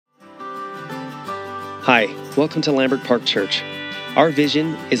Hi, welcome to Lambert Park Church. Our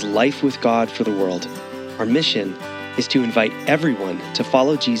vision is life with God for the world. Our mission is to invite everyone to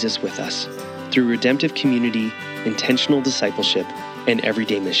follow Jesus with us through redemptive community, intentional discipleship, and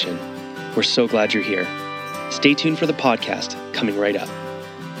everyday mission. We're so glad you're here. Stay tuned for the podcast coming right up.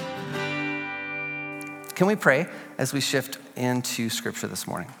 Can we pray as we shift into Scripture this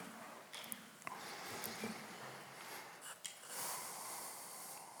morning?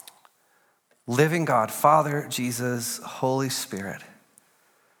 Living God, Father, Jesus, Holy Spirit,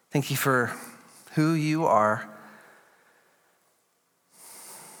 thank you for who you are.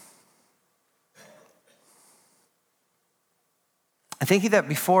 And thank you that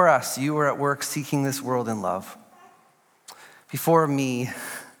before us, you were at work seeking this world in love. Before me,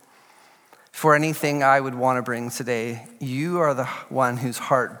 before anything I would want to bring today, you are the one whose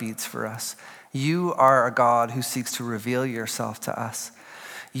heart beats for us. You are a God who seeks to reveal yourself to us.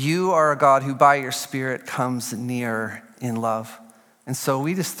 You are a God who by your Spirit comes near in love. And so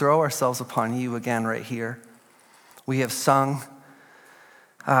we just throw ourselves upon you again right here. We have sung.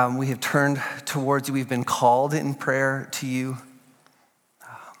 We have turned towards you. We've been called in prayer to you.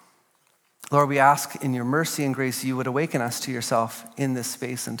 Lord, we ask in your mercy and grace, you would awaken us to yourself in this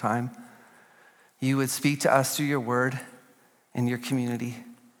space and time. You would speak to us through your word and your community.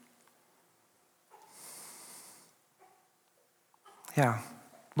 Yeah.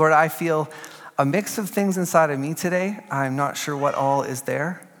 Lord, I feel a mix of things inside of me today. I'm not sure what all is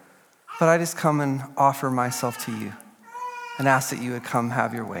there, but I just come and offer myself to you and ask that you would come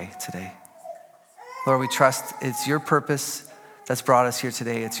have your way today. Lord, we trust it's your purpose that's brought us here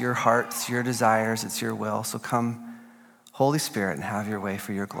today. It's your heart, it's your desires, it's your will. So come, Holy Spirit, and have your way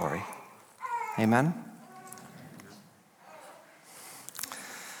for your glory. Amen.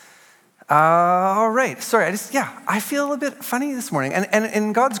 All right. Sorry, I feel a bit funny this morning. And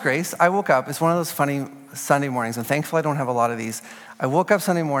in God's grace, I woke up. It's one of those funny Sunday mornings. I'm thankful I don't have a lot of these. I woke up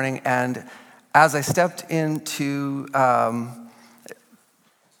Sunday morning, and as I stepped into the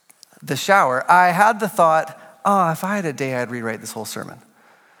shower, I had the thought, if I had a day, I'd rewrite this whole sermon.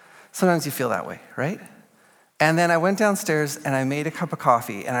 Sometimes you feel that way, right? And then I went downstairs, and I made a cup of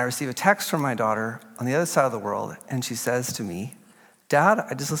coffee, and I received a text from my daughter on the other side of the world, and she says to me, Dad,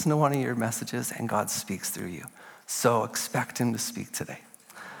 I just listened to one of your messages and God speaks through you. So expect him to speak today.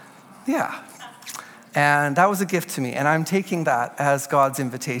 Yeah. And that was a gift to me. And I'm taking that as God's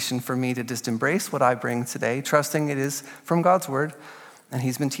invitation for me to just embrace what I bring today, trusting it is from God's word. And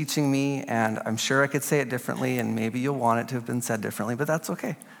he's been teaching me, and I'm sure I could say it differently, and maybe you'll want it to have been said differently, but that's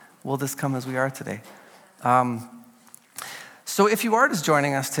okay. We'll just come as we are today. So if you are just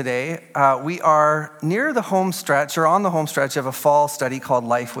joining us today, we are near the home stretch, or on the home stretch of a fall study called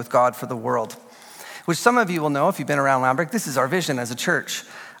Life with God for the World, which some of you will know if you've been around Lambert. This is our vision as a church.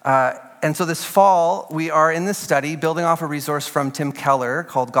 And so this fall, we are in this study building off a resource from Tim Keller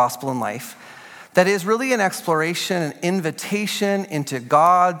called Gospel in Life that is really an exploration, an invitation into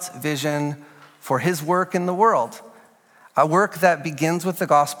God's vision for his work in the world. A work that begins with the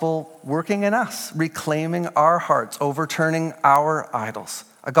gospel working in us, reclaiming our hearts, overturning our idols.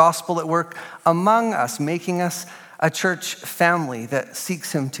 A gospel at work among us, making us a church family that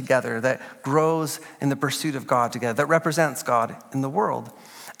seeks him together, that grows in the pursuit of God together, that represents God in the world.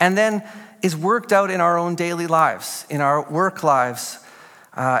 And then is worked out in our own daily lives, in our work lives,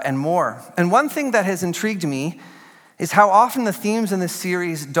 and more. And one thing that has intrigued me is how often the themes in this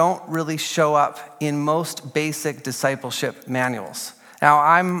series don't really show up in most basic discipleship manuals. Now,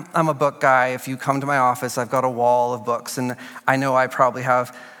 I'm a book guy. If you come to my office, I've got a wall of books, and I know I probably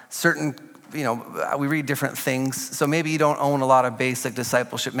have certain, we read different things, so maybe you don't own a lot of basic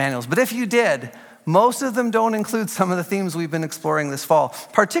discipleship manuals. But if you did, most of them don't include some of the themes we've been exploring this fall,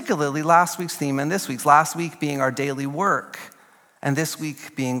 particularly last week's theme and this week's. Last week being our daily work, and this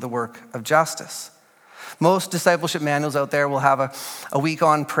week being the work of justice. Most discipleship manuals out there will have a week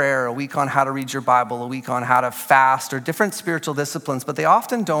on prayer, a week on how to read your Bible, a week on how to fast, or different spiritual disciplines, but they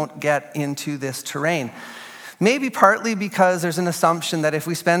often don't get into this terrain. Maybe partly because there's an assumption that if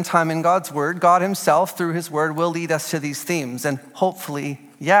we spend time in God's word, God himself, through his word, will lead us to these themes. And hopefully,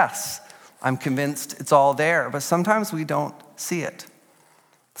 yes, I'm convinced it's all there, but sometimes we don't see it.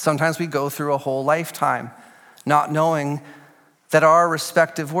 Sometimes we go through a whole lifetime not knowing that our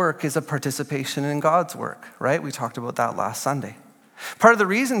respective work is a participation in God's work, right? We talked about that last Sunday. Part of the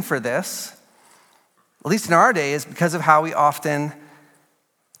reason for this, at least in our day, is because of how we often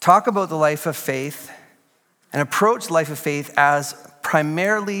talk about the life of faith and approach life of faith as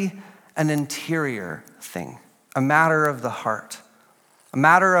primarily an interior thing, a matter of the heart, a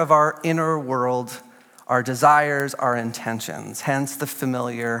matter of our inner world, our desires, our intentions, hence the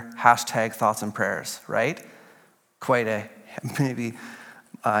familiar hashtag thoughts and prayers, right? Quite a maybe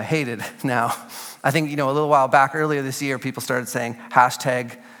hated now. I think, a little while back, earlier this year, people started saying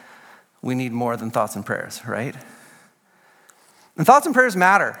hashtag we need more than thoughts and prayers, right? And thoughts and prayers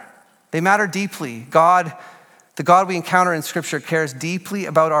matter. They matter deeply. The God we encounter in Scripture cares deeply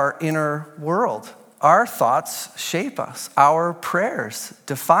about our inner world. Our thoughts shape us. Our prayers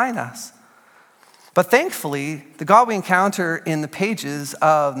define us. But thankfully, the God we encounter in the pages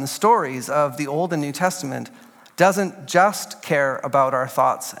of the stories of the Old and New Testament doesn't just care about our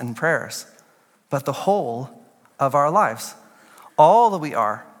thoughts and prayers, but the whole of our lives. All that we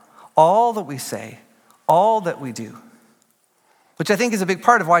are, all that we say, all that we do. Which I think is a big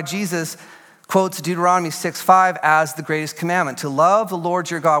part of why Jesus quotes Deuteronomy 6:5 as the greatest commandment, to love the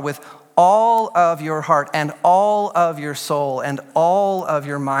Lord your God with all of your heart and all of your soul and all of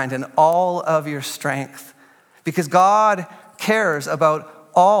your mind and all of your strength. Because God cares about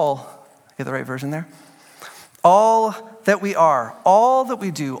all, get the right version there? All that we are, all that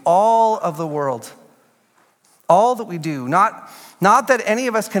we do, all of the world, all that we do. Not that any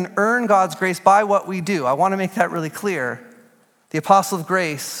of us can earn God's grace by what we do. I want to make that really clear. The apostle of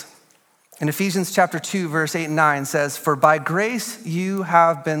grace in Ephesians chapter 2, verse 8 and 9 says, "For by grace you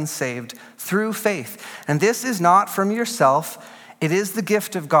have been saved through faith. And this is not from yourself, it is the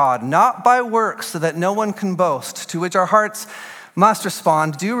gift of God, not by works so that no one can boast." To which our hearts must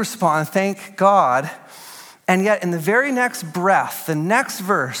respond, do respond, thank God. And yet in the very next breath, the next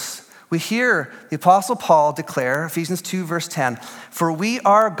verse, we hear the apostle Paul declare, Ephesians 2, verse 10, "For we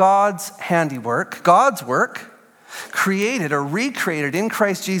are God's handiwork," God's work, created or recreated in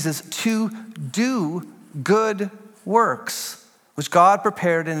Christ Jesus to do good works, which God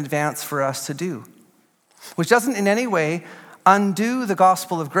prepared in advance for us to do. Which doesn't in any way undo the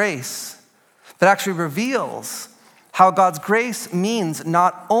gospel of grace, but actually reveals how God's grace means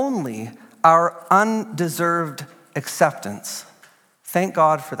not only our undeserved acceptance, thank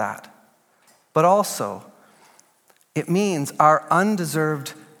God for that, but also it means our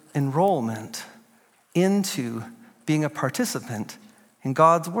undeserved enrollment into being a participant in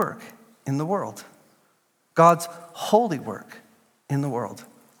God's work in the world. God's holy work in the world,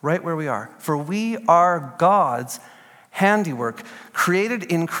 right where we are. For we are God's handiwork, created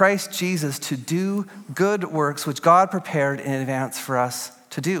in Christ Jesus to do good works, which God prepared in advance for us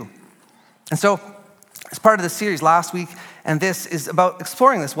to do. And so, as part of the series last week, and this is about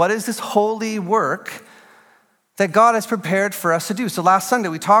exploring this. What is this holy work that God has prepared for us to do? So last Sunday,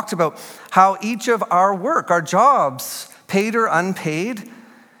 we talked about how each of our work, our jobs, paid or unpaid,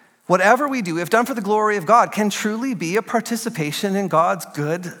 whatever we do, if done for the glory of God, can truly be a participation in God's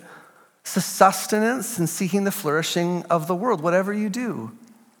good sustenance and seeking the flourishing of the world, whatever you do.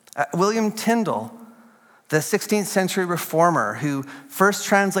 William Tyndale, the 16th century reformer who first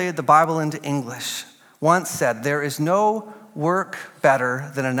translated the Bible into English, once said, "There is no work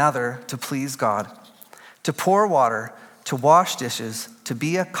better than another to please God. To pour water, to wash dishes, to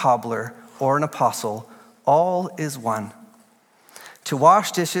be a cobbler or an apostle, all is one. To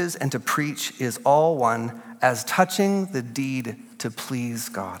wash dishes and to preach is all one, as touching the deed to please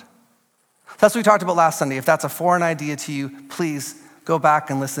God." That's what we talked about last Sunday. If that's a foreign idea to you, please go back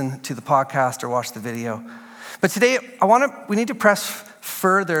and listen to the podcast or watch the video. But today, we need to press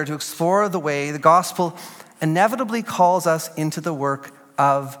further to explore the way the gospel inevitably calls us into the work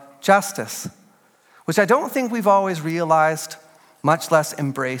of justice, which I don't think we've always realized, much less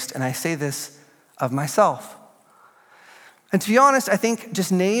embraced, and I say this of myself. And to be honest, I think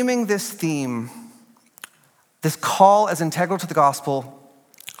just naming this theme, this call as integral to the gospel,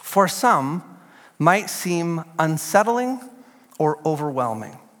 for some might seem unsettling or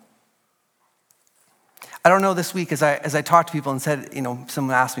overwhelming. I don't know this week, as I talked to people and said,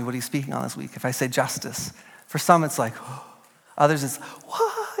 someone asked me, what are you speaking on this week? If I say justice, for some it's like, oh. Others it's,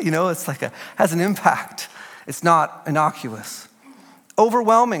 what? It's like has an impact. It's not innocuous.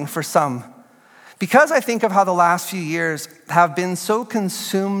 Overwhelming for some. Because I think of how the last few years have been so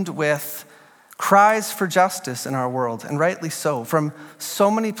consumed with cries for justice in our world, and rightly so, from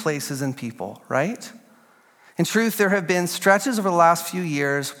so many places and people, right? In truth, there have been stretches over the last few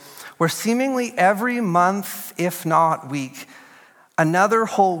years where seemingly every month, if not week, another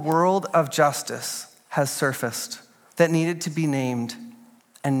whole world of justice has surfaced that needed to be named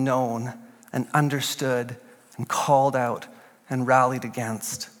and known and understood and called out and rallied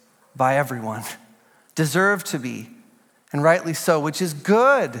against by everyone. Deserved to be, and rightly so, which is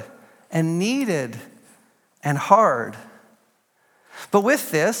good and needed and hard. But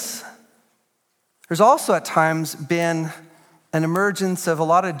with this, there's also at times been an emergence of a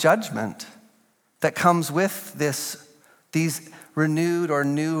lot of judgment that comes with these renewed or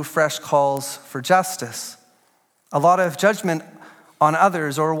new, fresh calls for justice. A lot of judgment on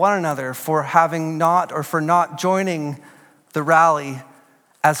others or one another for having not or for not joining the rally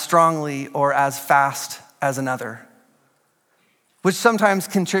as strongly or as fast as another, which sometimes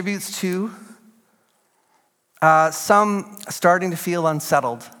contributes to some starting to feel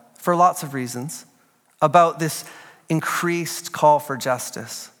unsettled for lots of reasons about this increased call for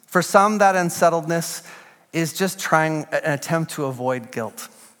justice. For some, that unsettledness is just trying an attempt to avoid guilt.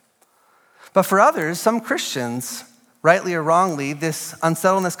 But for others, some Christians, rightly or wrongly, this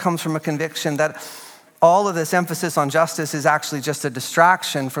unsettledness comes from a conviction that all of this emphasis on justice is actually just a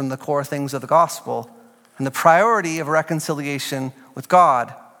distraction from the core things of the gospel and the priority of reconciliation with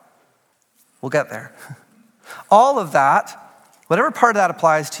God. We'll get there. All of that, whatever part of that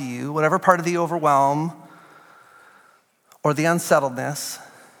applies to you, whatever part of the overwhelm or the unsettledness,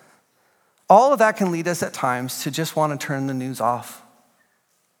 all of that can lead us at times to just want to turn the news off,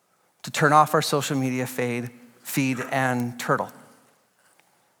 to turn off our social media feed and turtle.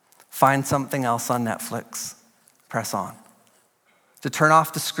 Find something else on Netflix, press on. To turn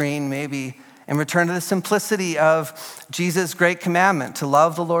off the screen maybe and return to the simplicity of Jesus' great commandment to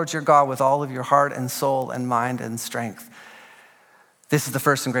love the Lord your God with all of your heart and soul and mind and strength. This is the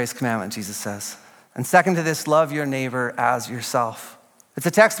first and greatest commandment, Jesus says. And second to this, love your neighbor as yourself. It's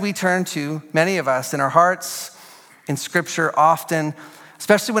a text we turn to, many of us, in our hearts, in Scripture often,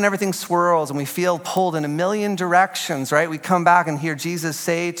 especially when everything swirls and we feel pulled in a million directions, right? We come back and hear Jesus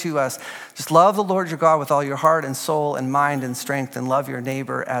say to us, just love the Lord your God with all your heart and soul and mind and strength, and love your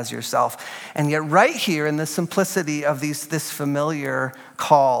neighbor as yourself. And yet right here in the simplicity of this familiar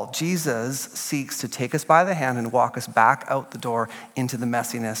call, Jesus seeks to take us by the hand and walk us back out the door into the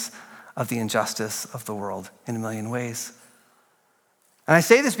messiness of the injustice of the world in a million ways. And I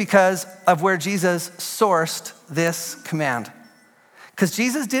say this because of where Jesus sourced this command. Because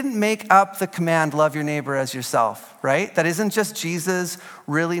Jesus didn't make up the command, love your neighbor as yourself, right? That isn't just Jesus'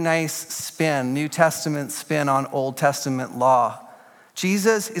 really nice spin, New Testament spin on Old Testament law.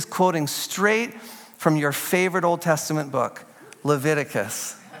 Jesus is quoting straight from your favorite Old Testament book,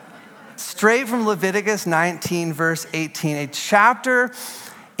 Leviticus. Straight from Leviticus 19, verse 18, a chapter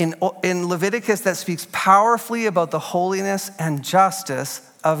in Leviticus that speaks powerfully about the holiness and justice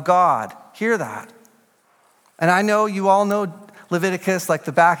of God. Hear that. And I know you all know Leviticus like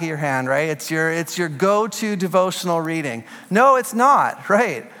the back of your hand, right? It's your go-to devotional reading. No, it's not,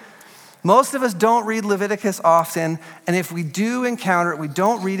 right? Most of us don't read Leviticus often, and if we do encounter it, we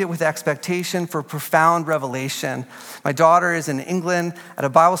don't read it with expectation for profound revelation. My daughter is in England at a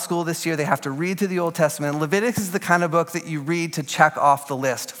Bible school this year. They have to read through the Old Testament. Leviticus is the kind of book that you read to check off the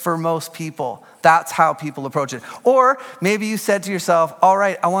list for most people. That's how people approach it. Or maybe you said to yourself, all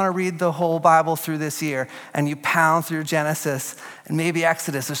right, I want to read the whole Bible through this year, and you pound through Genesis and maybe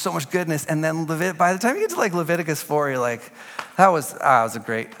Exodus. There's so much goodness, and then by the time you get to like Leviticus 4, you're like, that was a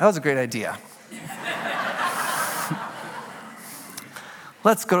great idea.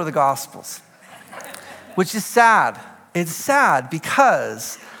 Let's go to the Gospels, which is sad. It's sad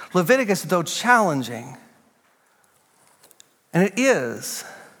because Leviticus, though challenging, and it is,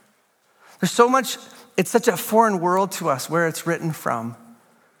 there's so much, it's such a foreign world to us where it's written from.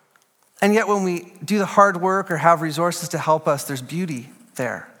 And yet when we do the hard work or have resources to help us, there's beauty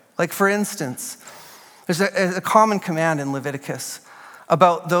there. Like for instance, there's a common command in Leviticus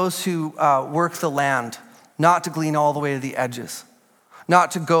about those who work the land, not to glean all the way to the edges, not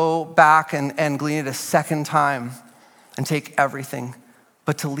to go back and glean it a second time and take everything,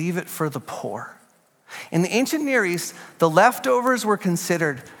 but to leave it for the poor. In the ancient Near East, the leftovers were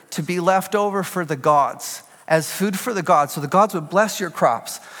considered to be left over for the gods, as food for the gods, so the gods would bless your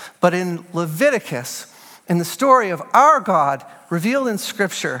crops. But in Leviticus, in the story of our God revealed in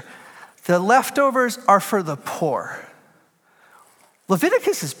Scripture, the leftovers are for the poor.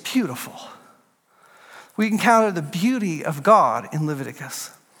 Leviticus is beautiful. We encounter the beauty of God in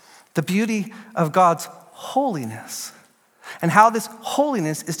Leviticus, the beauty of God's holiness, and how this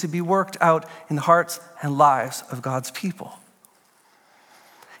holiness is to be worked out in the hearts and lives of God's people.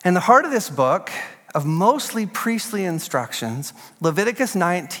 In the heart of this book, of mostly priestly instructions, Leviticus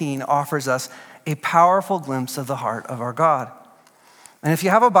 19 offers us a powerful glimpse of the heart of our God. And if you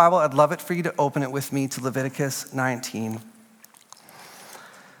have a Bible, I'd love it for you to open it with me to Leviticus 19.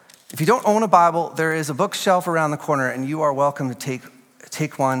 If you don't own a Bible, there is a bookshelf around the corner, and you are welcome to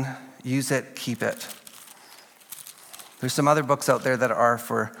take one, use it, keep it. There's some other books out there that are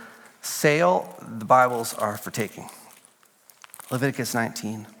for sale. The Bibles are for taking. Leviticus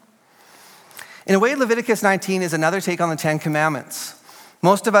 19. In a way, Leviticus 19 is another take on the Ten Commandments.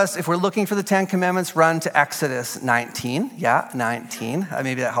 Most of us, if we're looking for the 10 Commandments, run to Exodus 19. Yeah, 19.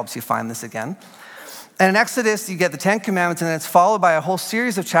 Maybe that helps you find this again. And in Exodus, you get the 10 Commandments, and then it's followed by a whole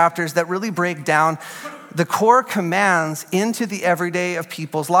series of chapters that really break down the core commands into the everyday of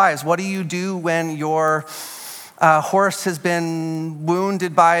people's lives. What do you do when your horse has been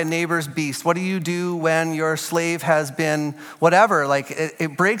wounded by a neighbor's beast? What do you do when your slave has been whatever? Like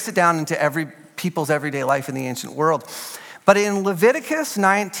it breaks it down into every people's everyday life in the ancient world. But in Leviticus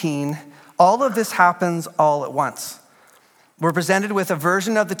 19, all of this happens all at once. We're presented with a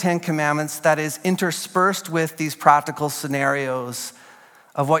version of the 10 Commandments that is interspersed with these practical scenarios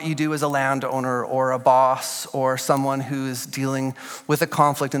of what you do as a landowner or a boss or someone who's dealing with a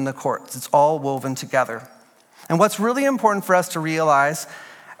conflict in the courts. It's all woven together. And what's really important for us to realize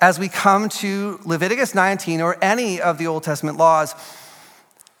as we come to Leviticus 19 or any of the Old Testament laws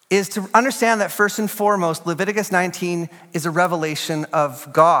is to understand that first and foremost, Leviticus 19 is a revelation of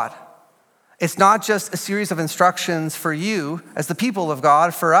God. It's not just a series of instructions for you as the people of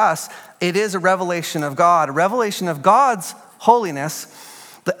God, for us. It is a revelation of God, a revelation of God's holiness,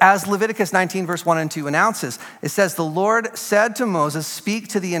 as Leviticus 19 verse 1 and 2 announces. It says, "The Lord said to Moses, speak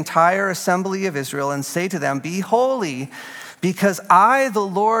to the entire assembly of Israel and say to them, be holy, because I, the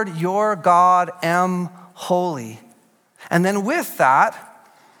Lord your God, am holy." And then with that,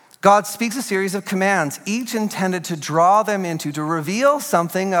 God speaks a series of commands, each intended to draw them into, to reveal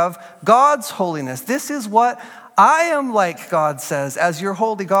something of God's holiness. This is what I am like, God says, as your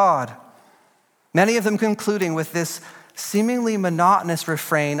holy God. Many of them concluding with this seemingly monotonous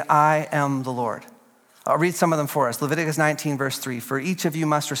refrain, I am the Lord. I'll read some of them for us. Leviticus 19, verse 3, "For each of you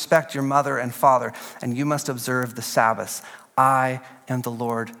must respect your mother and father, and you must observe the Sabbaths. I am the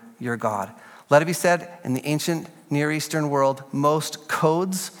Lord your God." Let it be said, in the ancient Near Eastern world, most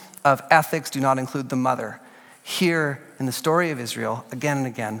codes of ethics do not include the mother. Here, in the story of Israel, again and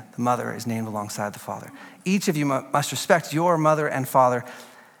again, the mother is named alongside the father. Each of you must respect your mother and father,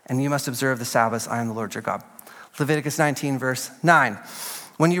 and you must observe the Sabbaths. I am the Lord your God. Leviticus 19, verse 9.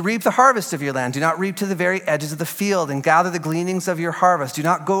 "When you reap the harvest of your land, do not reap to the very edges of the field and gather the gleanings of your harvest. Do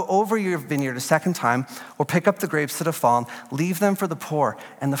not go over your vineyard a second time or pick up the grapes that have fallen. Leave them for the poor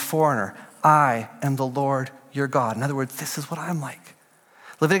and the foreigner. I am the Lord your God." In other words, this is what I'm like.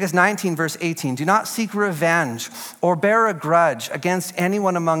 Leviticus 19, verse 18, "Do not seek revenge or bear a grudge against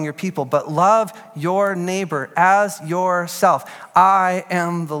anyone among your people, but love your neighbor as yourself. I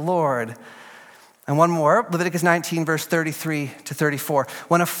am the Lord." And one more, Leviticus 19, verse 33 to 34.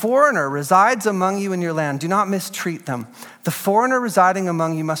 "When a foreigner resides among you in your land, do not mistreat them. The foreigner residing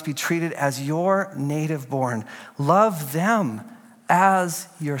among you must be treated as your native born. Love them as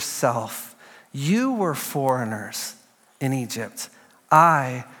yourself. You were foreigners in Egypt.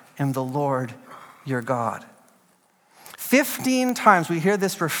 I am the Lord your God." 15 times we hear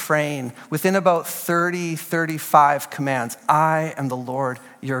this refrain within about 35 commands. I am the Lord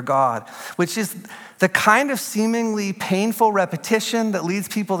your God, which is the kind of seemingly painful repetition that leads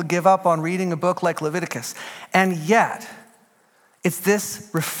people to give up on reading a book like Leviticus. And yet, it's this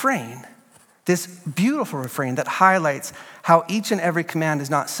refrain, this beautiful refrain that highlights how each and every command is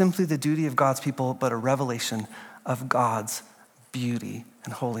not simply the duty of God's people, but a revelation of God's beauty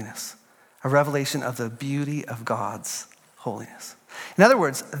and holiness. A revelation of the beauty of God's holiness. In other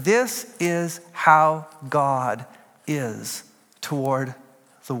words, this is how God is toward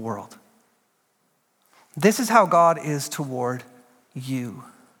the world. This is how God is toward you.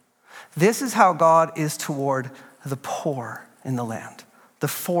 This is how God is toward the poor in the land, the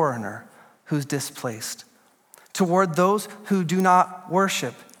foreigner who's displaced, toward those who do not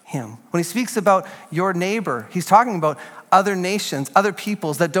worship him. When he speaks about your neighbor, he's talking about other nations, other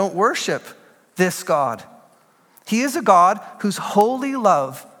peoples that don't worship this God. He is a God whose holy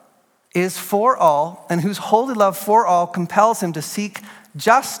love is for all, and whose holy love for all compels him to seek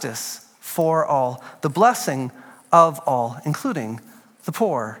justice for all, the blessing of all, including the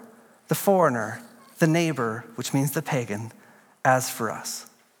poor, the foreigner, the neighbor, which means the pagan, as for us.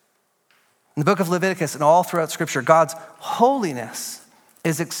 In the book of Leviticus and all throughout Scripture, God's holiness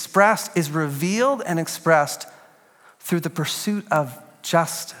is revealed and expressed through the pursuit of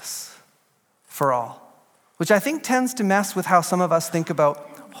justice for all, which I think tends to mess with how some of us think about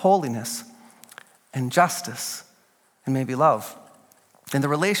holiness and justice and maybe love and the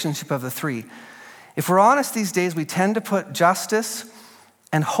relationship of the three. If we're honest these days, we tend to put justice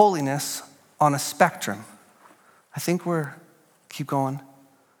and holiness on a spectrum. Keep going.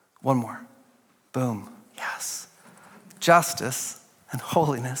 One more. Boom. Yes. Justice and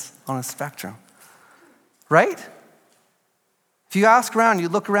holiness on a spectrum. Right? If you ask around, you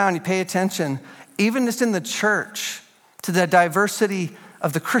look around, you pay attention, even just in the church, to the diversity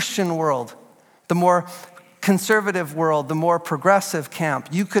of the Christian world, the more conservative world, the more progressive camp.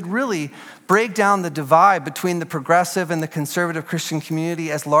 You could really break down the divide between the progressive and the conservative Christian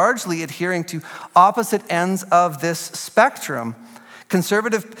community as largely adhering to opposite ends of this spectrum.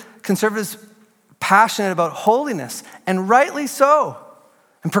 Conservatives passionate about holiness, and rightly so.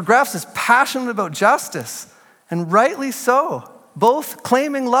 And progressives passionate about justice, and rightly so. Both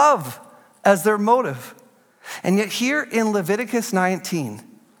claiming love as their motive. And yet here in Leviticus 19,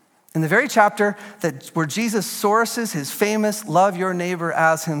 in the very chapter where Jesus sources his famous love your neighbor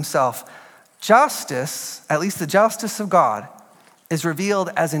as himself, justice, at least the justice of God, is revealed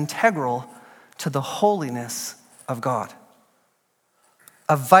as integral to the holiness of God.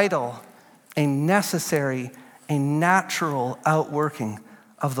 A vital, a necessary, a natural outworking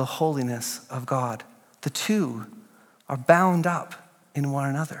of the holiness of God. The two are bound up in one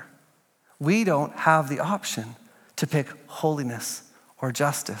another. We don't have the option to pick holiness or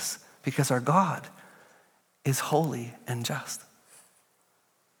justice because our God is holy and just.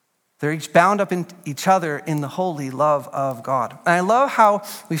 They're each bound up in each other in the holy love of God. And I love how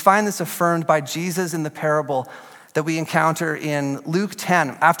we find this affirmed by Jesus in the parable that we encounter in Luke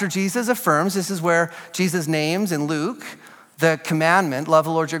 10. After Jesus affirms, this is where Jesus names in Luke the commandment, love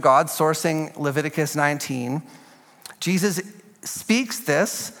the Lord your God, sourcing Leviticus 19. Jesus speaks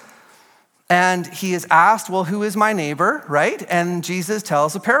this, and he is asked, well, who is my neighbor, right? And Jesus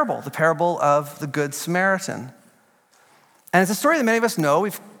tells a parable, the parable of the Good Samaritan. And it's a story that many of us know.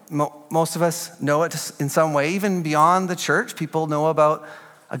 Most of us know it in some way, even beyond the church. People know about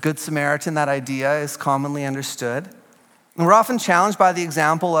a Good Samaritan. That idea is commonly understood. And we're often challenged by the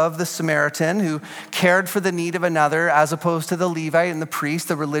example of the Samaritan who cared for the need of another as opposed to the Levite and the priest,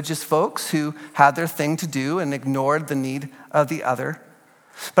 the religious folks who had their thing to do and ignored the need of the other.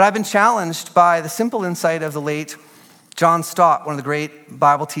 But I've been challenged by the simple insight of the late John Stott, one of the great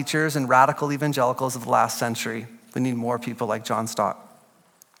Bible teachers and radical evangelicals of the last century. We need more people like John Stott.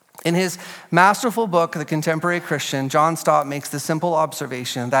 In his masterful book, The Contemporary Christian, John Stott makes the simple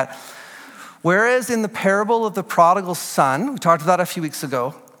observation that whereas in the parable of the prodigal son, we talked about a few weeks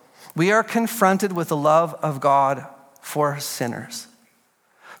ago, we are confronted with the love of God for sinners,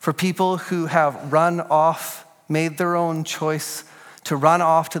 for people who have run off, made their own choice to run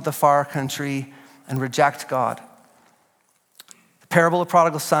off to the far country and reject God. The parable of the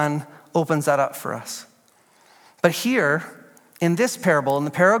prodigal son opens that up for us. But here, in this parable, in the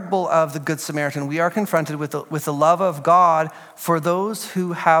parable of the Good Samaritan, we are confronted with the love of God for those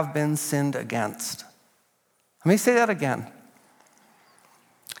who have been sinned against. Let me say that again.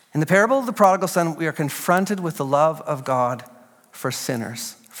 In the parable of the prodigal son, we are confronted with the love of God for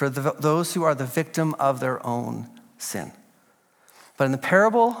sinners, for those who are the victim of their own sin. But in the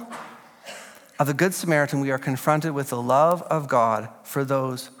parable of the Good Samaritan, we are confronted with the love of God for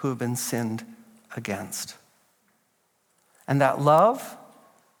those who have been sinned against. And that love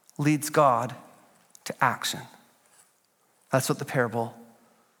leads God to action. That's what the parable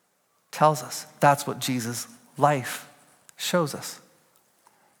tells us. That's what Jesus' life shows us.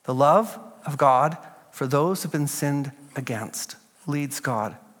 The love of God for those who have been sinned against leads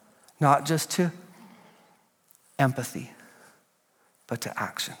God not just to empathy, but to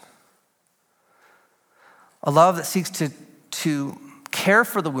action. A love that seeks to care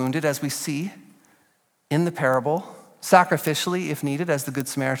for the wounded, as we see in the parable, sacrificially if needed, as the Good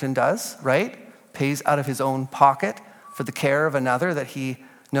Samaritan does, right? Pays out of his own pocket for the care of another that he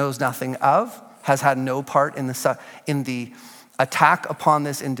knows nothing of, has had no part in the attack upon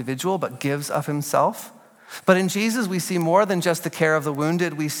this individual, but gives of himself. But in Jesus, we see more than just the care of the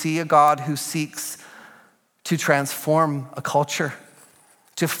wounded. We see a God who seeks to transform a culture,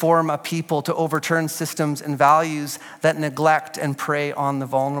 to form a people, to overturn systems and values that neglect and prey on the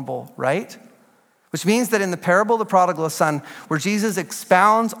vulnerable, right? Which means that in the parable of the prodigal son, where Jesus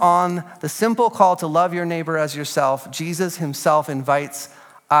expounds on the simple call to love your neighbor as yourself, Jesus himself invites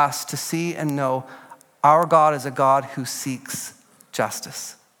us to see and know our God is a God who seeks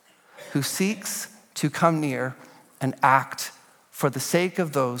justice, who seeks to come near and act for the sake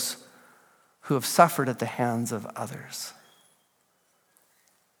of those who have suffered at the hands of others.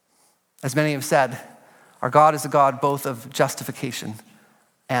 As many have said, our God is a God both of justification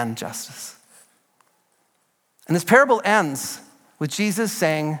and justice. And this parable ends with Jesus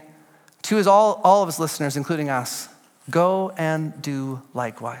saying to all of his listeners, including us, go and do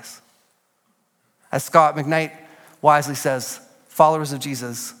likewise. As Scott McKnight wisely says, followers of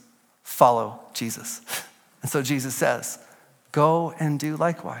Jesus follow Jesus. And so Jesus says, go and do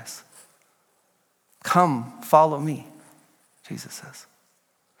likewise. Come, follow me, Jesus says.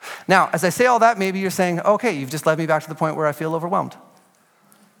 Now, as I say all that, maybe you're saying, okay, you've just led me back to the point where I feel overwhelmed.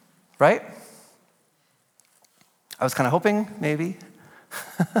 right? I was kind of hoping, maybe,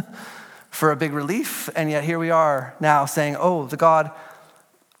 for a big relief, and yet here we are now saying, oh, the God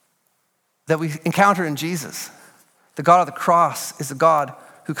that we encounter in Jesus, the God of the cross, is the God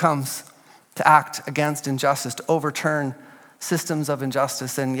who comes to act against injustice, to overturn systems of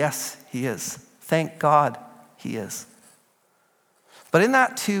injustice, and yes, he is. Thank God he is. But in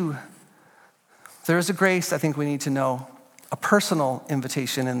that too, there is a grace I think we need to know, a personal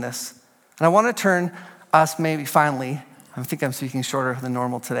invitation in this. And I want to turn us maybe finally, I think I'm speaking shorter than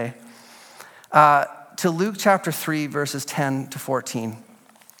normal today, to Luke chapter 3, verses 10 to 14.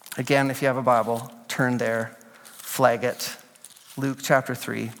 Again, if you have a Bible, turn there, flag it. Luke chapter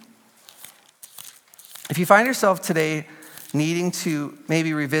 3. If you find yourself today needing to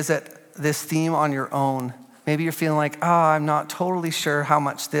maybe revisit this theme on your own, maybe you're feeling like, I'm not totally sure how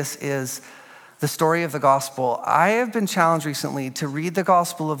much this is the story of the gospel. I have been challenged recently to read the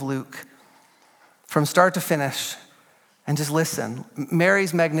Gospel of Luke from start to finish and just listen.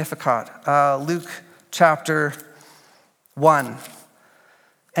 Mary's Magnificat, Luke chapter 1.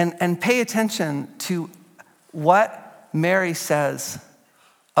 And pay attention to what Mary says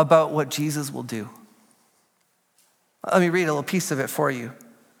about what Jesus will do. Let me read a little piece of it for you.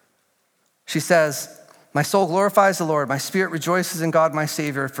 She says, "My soul glorifies the Lord. My spirit rejoices in God my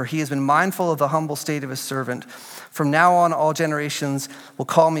Savior, for he has been mindful of the humble state of his servant. From now on, all generations will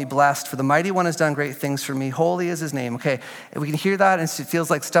call me blessed, for the Mighty One has done great things for me. Holy is his name." Okay, we can hear that, and it feels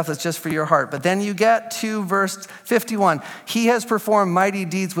like stuff that's just for your heart. But then you get to verse 51. "He has performed mighty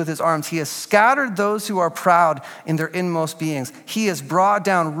deeds with his arms. He has scattered those who are proud in their inmost beings. He has brought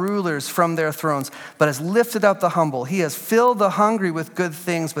down rulers from their thrones, but has lifted up the humble. He has filled the hungry with good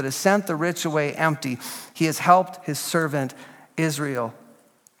things, but has sent the rich away empty. He has helped his servant Israel."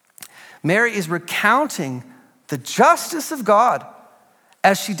 Mary is recounting the justice of God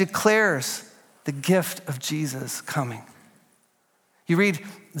as she declares the gift of Jesus coming. You read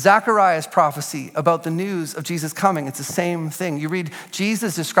Zechariah's prophecy about the news of Jesus coming. It's the same thing. You read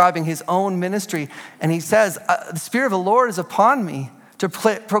Jesus describing his own ministry, and he says, "The Spirit of the Lord is upon me to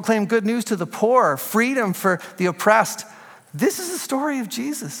proclaim good news to the poor, freedom for the oppressed." This is the story of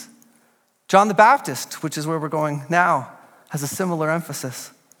Jesus. John the Baptist, which is where we're going now, has a similar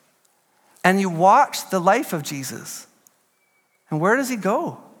emphasis. And you watch the life of Jesus. And where does he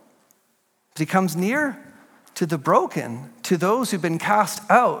go? He comes near to the broken, to those who've been cast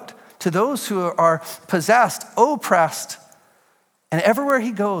out, to those who are possessed, oppressed. And everywhere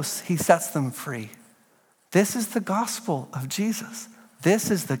he goes, he sets them free. This is the gospel of Jesus. This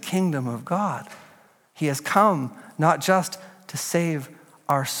is the kingdom of God. He has come not just to save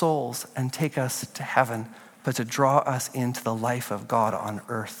our souls and take us to heaven, but to draw us into the life of God on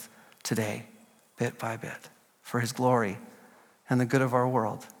earth today, bit by bit, for his glory and the good of our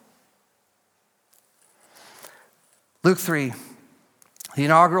world. Luke 3, the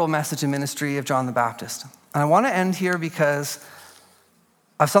inaugural message and ministry of John the Baptist. And I want to end here because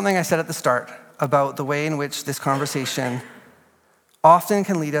of something I said at the start about the way in which this conversation often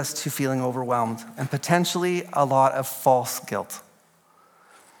can lead us to feeling overwhelmed and potentially a lot of false guilt.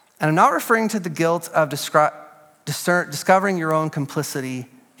 And I'm not referring to the guilt of discovering your own complicity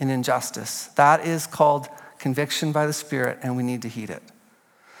in injustice. That is called conviction by the Spirit, and we need to heed it.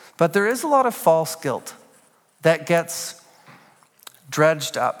 But there is a lot of false guilt that gets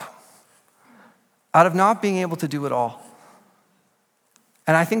dredged up out of not being able to do it all.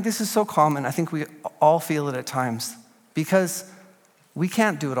 And I think this is so common. I think we all feel it at times because we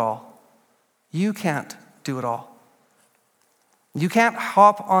can't do it all. You can't do it all. You can't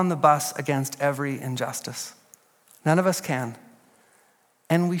hop on the bus against every injustice. None of us can.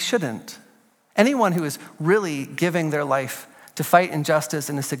 And we shouldn't. Anyone who is really giving their life to fight injustice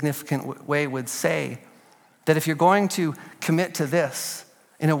in a significant way would say that if you're going to commit to this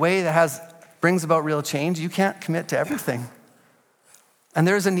in a way that brings about real change, you can't commit to everything. And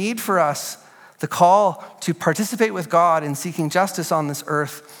there's a need for us. The call to participate with God in seeking justice on this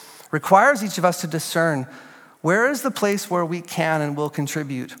earth requires each of us to discern where is the place where we can and will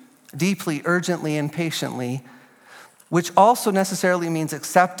contribute deeply, urgently, and patiently, which also necessarily means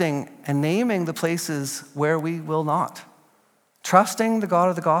accepting and naming the places where we will not. Trusting the God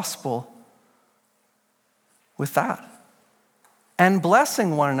of the gospel with that. And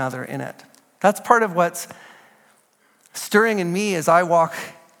blessing one another in it. That's part of what's stirring in me as I walk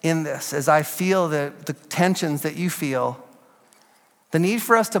in this, as I feel the tensions that you feel. The need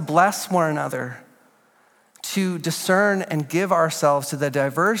for us to bless one another, to discern and give ourselves to the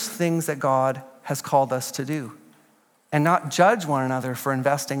diverse things that God has called us to do, and not judge one another for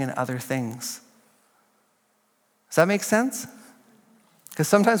investing in other things. Does that make sense? Because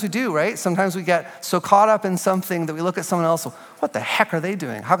sometimes we do, right? Sometimes we get so caught up in something that we look at someone else, what the heck are they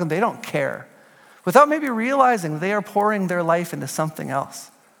doing? How come they don't care? Without maybe realizing they are pouring their life into something else.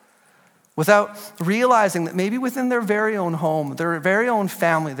 Without realizing that maybe within their very own home, their very own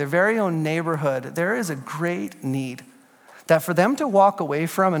family, their very own neighborhood, there is a great need that for them to walk away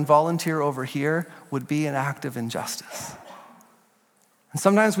from and volunteer over here would be an act of injustice. And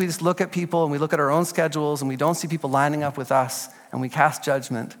sometimes we just look at people and we look at our own schedules and we don't see people lining up with us and we cast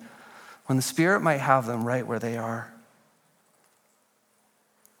judgment when the Spirit might have them right where they are.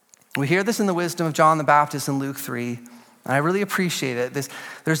 We hear this in the wisdom of John the Baptist in Luke 3, and I really appreciate it.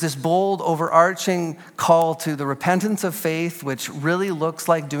 There's this bold, overarching call to the repentance of faith, which really looks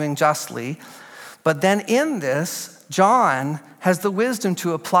like doing justly. But then in this, John has the wisdom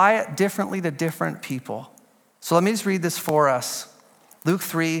to apply it differently to different people. So let me just read this for us. Luke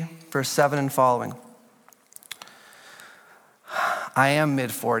 3, verse 7 and following. I am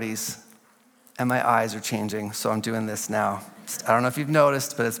mid-40s, and my eyes are changing, so I'm doing this now. I don't know if you've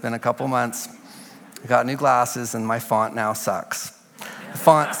noticed, but it's been a couple months. I got new glasses, and my font now sucks.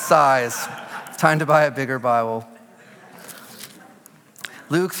 Font size. Time to buy a bigger Bible.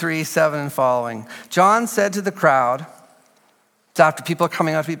 Luke 3, 7 and following. John said to the crowd, it's after people are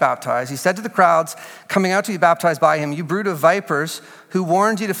coming out to be baptized, he said to the crowds coming out to be baptized by him, you brood of vipers, who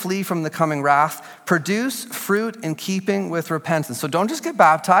warned you to flee from the coming wrath, produce fruit in keeping with repentance. So don't just get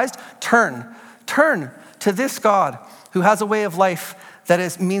baptized, turn to this God who has a way of life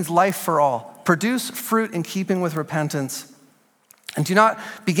that means life for all. Produce fruit in keeping with repentance. And do not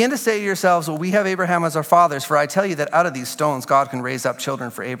begin to say to yourselves, well, we have Abraham as our fathers, for I tell you that out of these stones God can raise up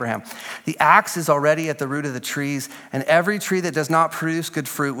children for Abraham. The axe is already at the root of the trees, and every tree that does not produce good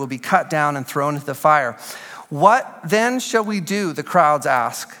fruit will be cut down and thrown into the fire. What then shall we do? The crowds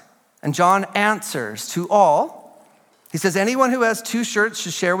ask. And John answers to all. He says, anyone who has 2 shirts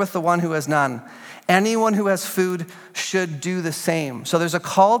should share with the one who has none. Anyone who has food should do the same. So there's a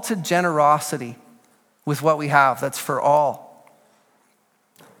call to generosity with what we have. That's for all.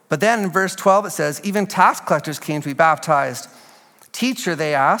 But then in verse 12 it says, even tax collectors came to be baptized. Teacher,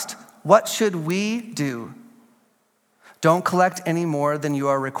 they asked, what should we do? Don't collect any more than you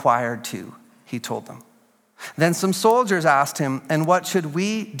are required to, he told them. Then some soldiers asked him, and what should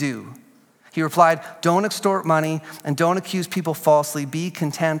we do? He replied, don't extort money and don't accuse people falsely. Be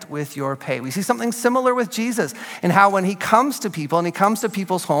content with your pay. We see something similar with Jesus in how when he comes to people and he comes to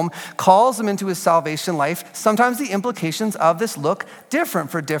people's home, calls them into his salvation life, sometimes the implications of this look different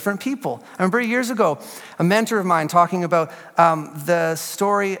for different people. I remember years ago, a mentor of mine talking about the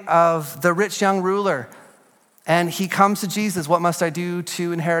story of the rich young ruler. And he comes to Jesus, what must I do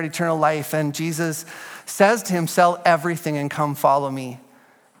to inherit eternal life? And Jesus says to him, sell everything and come follow me.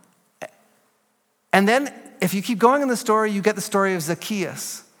 And then if you keep going in the story, you get the story of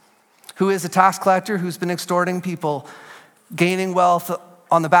Zacchaeus, who is a tax collector who's been extorting people, gaining wealth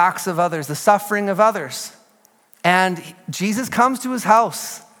on the backs of others, the suffering of others. And Jesus comes to his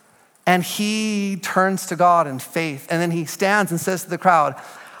house and he turns to God in faith. And then he stands and says to the crowd,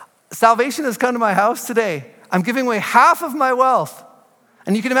 salvation has come to my house today. I'm giving away half of my wealth.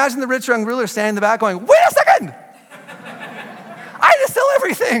 And you can imagine the rich young ruler standing in the back going, wait a second! I just sell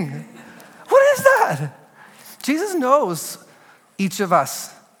everything. What is that? Jesus knows each of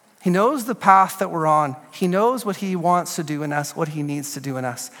us. He knows the path that we're on. He knows what he wants to do in us, what he needs to do in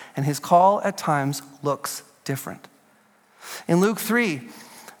us. And his call at times looks different. In Luke 3,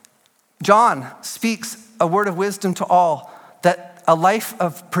 John speaks a word of wisdom to all, that a life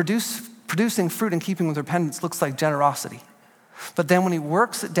of producing fruit in keeping with repentance looks like generosity. But then when he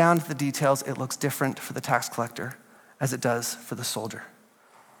works it down to the details, it looks different for the tax collector as it does for the soldier.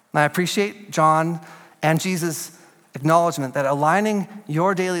 And I appreciate John and Jesus' acknowledgement that aligning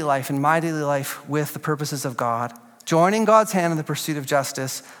your daily life and my daily life with the purposes of God, joining God's hand in the pursuit of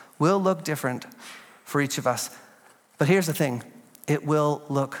justice, will look different for each of us. But here's the thing, it will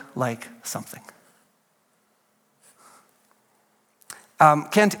look like something.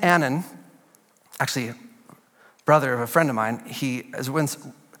 Kent Annan, actually a brother of a friend of mine, he has once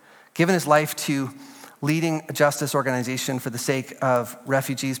given his life to leading a justice organization for the sake of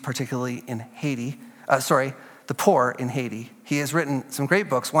refugees, particularly in Haiti, the poor in Haiti. He has written some great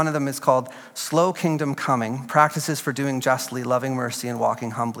books. One of them is called Slow Kingdom Coming, Practices for Doing Justly, Loving Mercy, and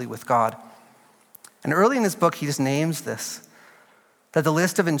Walking Humbly with God. And early in his book, he just names this, that the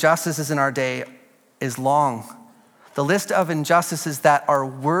list of injustices in our day is long. The list of injustices that are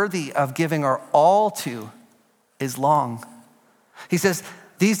worthy of giving our all to is long. He says,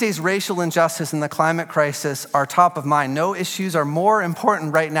 these days, racial injustice and the climate crisis are top of mind. No issues are more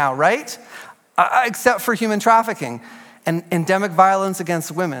important right now, right? Except for human trafficking. and endemic violence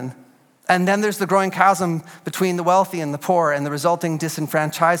against women. And then there's the growing chasm between the wealthy and the poor, and the resulting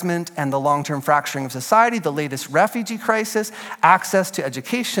disenfranchisement and the long-term fracturing of society, the latest refugee crisis, access to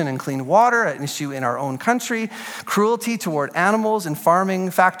education and clean water, an issue in our own country, cruelty toward animals in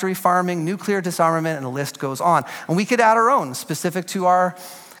farming, factory farming, nuclear disarmament, and the list goes on. And we could add our own, specific to our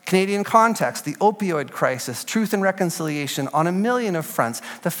Canadian context, the opioid crisis, truth and reconciliation on a million of fronts,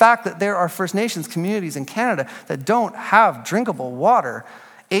 the fact that there are First Nations communities in Canada that don't have drinkable water,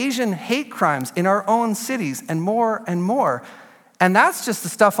 Asian hate crimes in our own cities, and more and more. And that's just the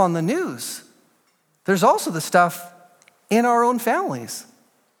stuff on the news. There's also the stuff in our own families,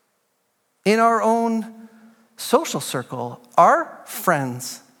 in our own social circle, our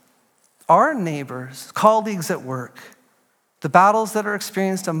friends, our neighbors, colleagues at work, the battles that are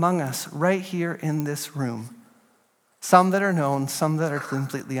experienced among us right here in this room. Some that are known, some that are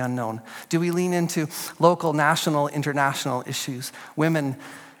completely unknown. Do we lean into local, national, international issues? Women,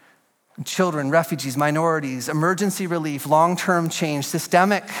 children, refugees, minorities, emergency relief, long-term change,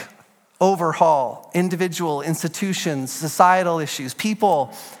 systemic overhaul, individual, institutions, societal issues,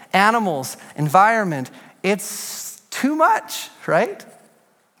 people, animals, environment. It's too much, right?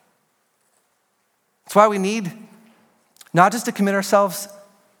 That's why we need not just to commit ourselves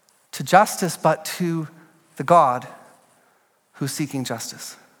to justice, but to the God who's seeking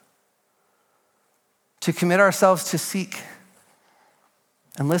justice. To commit ourselves to seek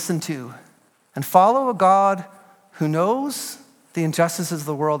and listen to and follow a God who knows the injustices of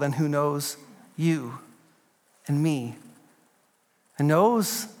the world and who knows you and me and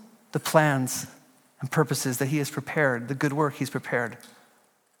knows the plans and purposes that he has prepared, the good work he's prepared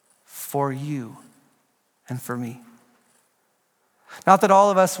for you and for me. Not that all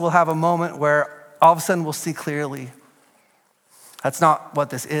of us will have a moment where all of a sudden we'll see clearly. That's not what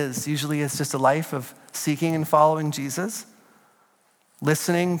this is. Usually it's just a life of seeking and following Jesus,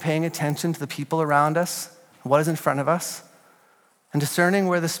 listening, paying attention to the people around us, what is in front of us, and discerning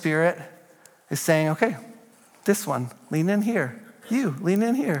where the Spirit is saying, okay, this one, lean in here. You, lean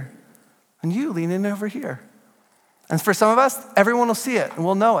in here. And you, lean in over here. And for some of us, everyone will see it and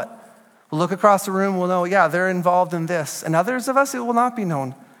we'll know it. We'll look across the room, we'll know, yeah, they're involved in this. And others of us, it will not be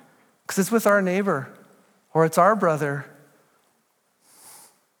known because it's with our neighbor or it's our brother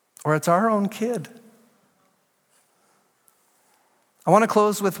or it's our own kid. I want to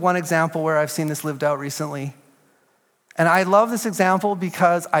close with one example where I've seen this lived out recently. And I love this example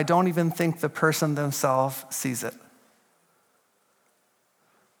because I don't even think the person themselves sees it.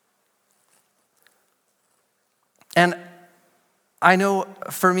 And I know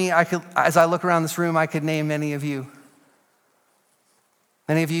for me, as I look around this room, I could name many of you.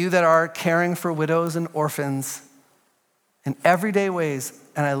 Many of you that are caring for widows and orphans in everyday ways,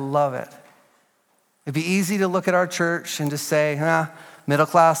 and I love it. It'd be easy to look at our church and just say,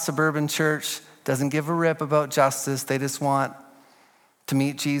 middle-class suburban church doesn't give a rip about justice. They just want to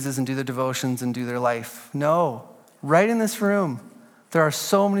meet Jesus and do their devotions and do their life. No, right in this room, there are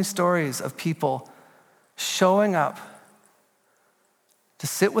so many stories of people showing up to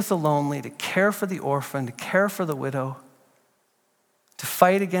sit with the lonely, to care for the orphan, to care for the widow, to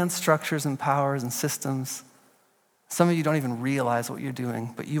fight against structures and powers and systems. Some of you don't even realize what you're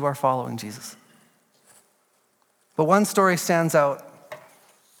doing, but you are following Jesus. But one story stands out.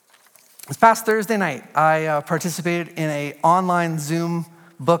 This past Thursday night, I participated in an online Zoom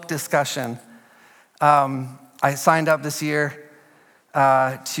book discussion. I signed up this year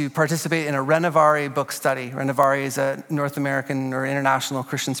to participate in a Renovari book study. Renovari is a North American or international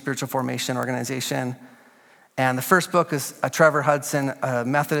Christian spiritual formation organization. And the first book is Trevor Hudson, a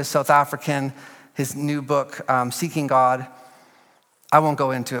Methodist South African, his new book, Seeking God. I won't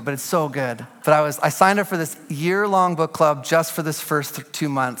go into it, but it's so good. But I signed up for this year-long book club just for this first 2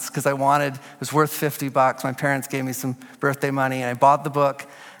 months because it was worth $50. My parents gave me some birthday money and I bought the book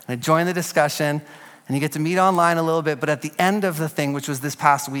and I joined the discussion. And you get to meet online a little bit, but at the end of the thing, which was this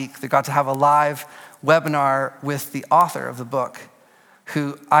past week, they got to have a live webinar with the author of the book,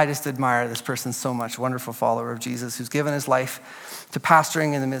 who I just admire this person so much, wonderful follower of Jesus, who's given his life to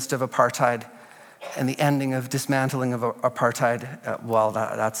pastoring in the midst of apartheid and the ending of dismantling of apartheid. Well,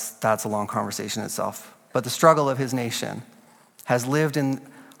 that's a long conversation itself. But the struggle of his nation has lived in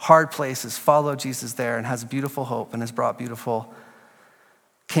hard places, followed Jesus there, and has beautiful hope and has brought beautiful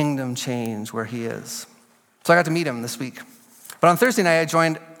kingdom change where he is. So I got to meet him this week. But on Thursday night, I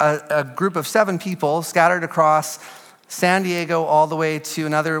joined a group of 7 people scattered across San Diego all the way to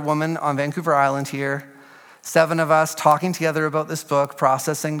another woman on Vancouver Island here. 7 of us talking together about this book,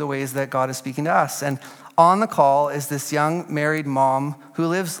 processing the ways that God is speaking to us. And on the call is this young married mom who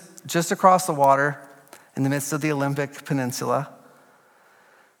lives just across the water in the midst of the Olympic Peninsula.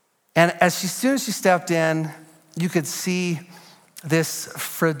 And as soon as she stepped in, you could see this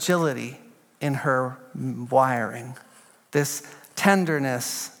fragility in her wiring, this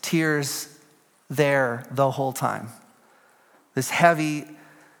tenderness, tears there the whole time, this heavy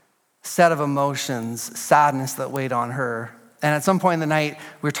set of emotions, sadness that weighed on her. And at some point in the night,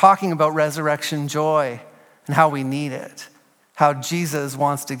 we were talking about resurrection joy and how we need it, how Jesus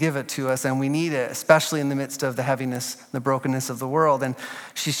wants to give it to us, and we need it, especially in the midst of the heaviness, the brokenness of the world. And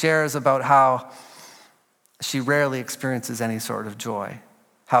she shares about how she rarely experiences any sort of joy,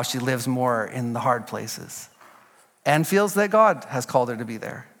 how she lives more in the hard places, and feels that God has called her to be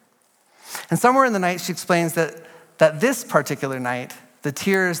there. And somewhere in the night, she explains that this particular night, the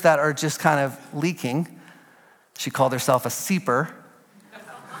tears that are just kind of leaking, she called herself a seeper.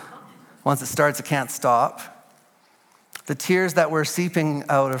 Once it starts, it can't stop. The tears that were seeping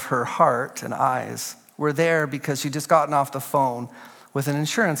out of her heart and eyes were there because she'd just gotten off the phone with an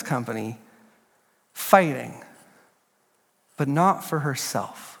insurance company fighting, but not for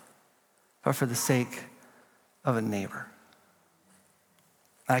herself, but for the sake of a neighbor.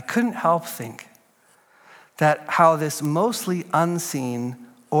 And I couldn't help think that how this mostly unseen,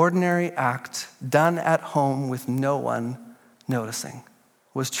 ordinary act done at home with no one noticing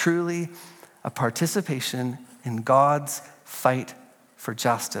was truly a participation in God's fight for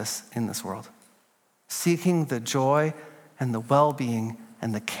justice in this world, seeking the joy and the well-being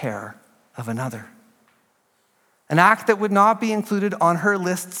and the care of another. An act that would not be included on her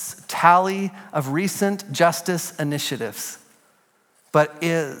list's tally of recent justice initiatives, but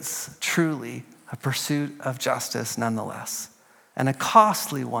is truly a pursuit of justice nonetheless, and a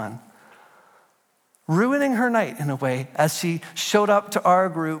costly one, ruining her night in a way as she showed up to our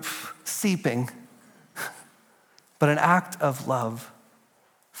group seeping, but an act of love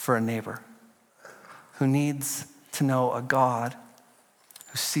for a neighbor who needs to know a God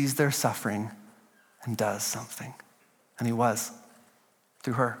who sees their suffering and does something. And he was,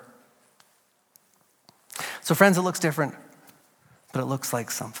 through her. So friends, it looks different, but it looks like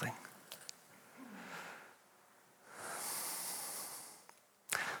something.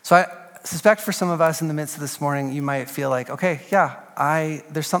 So I suspect for some of us in the midst of this morning, you might feel like, okay, yeah,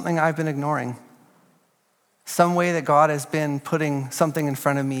 there's something I've been ignoring. Some way that God has been putting something in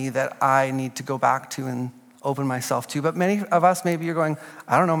front of me that I need to go back to and open myself to. But many of us, maybe you're going,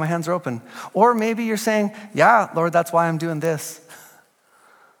 I don't know, my hands are open. Or maybe you're saying, yeah, Lord, that's why I'm doing this.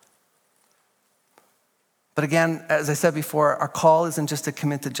 But again, as I said before, our call isn't just to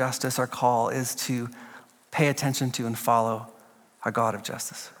commit to justice. Our call is to pay attention to and follow our God of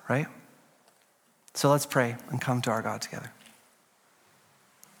justice, right? So let's pray and come to our God together.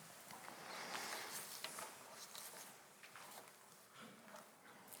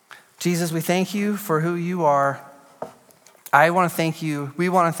 Jesus, we thank you for who you are. We want to thank you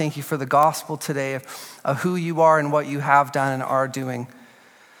for the gospel today of who you are and what you have done and are doing.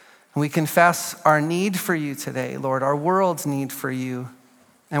 And we confess our need for you today, Lord, our world's need for you.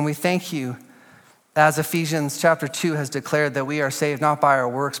 And we thank you, as Ephesians chapter 2 has declared, that we are saved not by our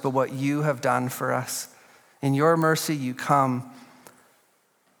works, but what you have done for us. In your mercy, you come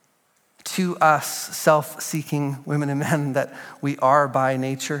to us, self-seeking women and men that we are by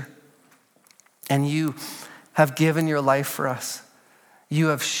nature. And you have given your life for us. You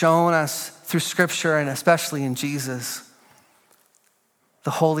have shown us through Scripture and especially in Jesus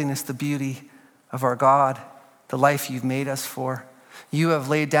the holiness, the beauty of our God, the life you've made us for. You have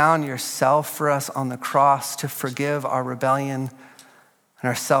laid down yourself for us on the cross to forgive our rebellion and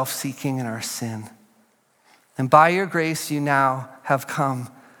our self-seeking and our sin. And by your grace, you now have come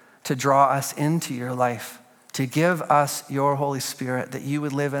to draw us into your life, to give us your Holy Spirit, that you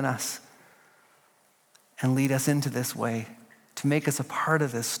would live in us and lead us into this way, to make us a part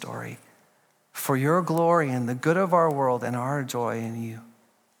of this story for your glory and the good of our world and our joy in you.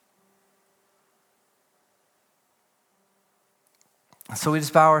 So we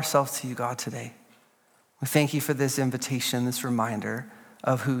just bow ourselves to you, God, today. We thank you for this invitation, this reminder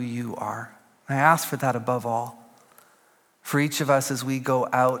of who you are. I ask for that above all, for each of us as we go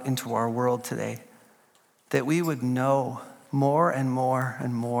out into our world today, that we would know more and more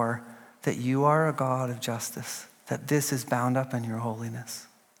and more that you are a God of justice, that this is bound up in your holiness,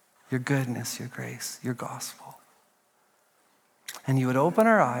 your goodness, your grace, your gospel. And you would open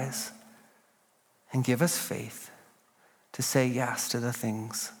our eyes and give us faith to say yes to the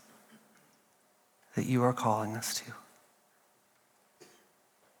things that you are calling us to.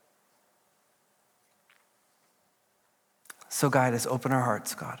 So guide us, open our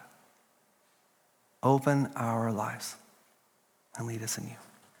hearts, God. Open our lives and lead us in you.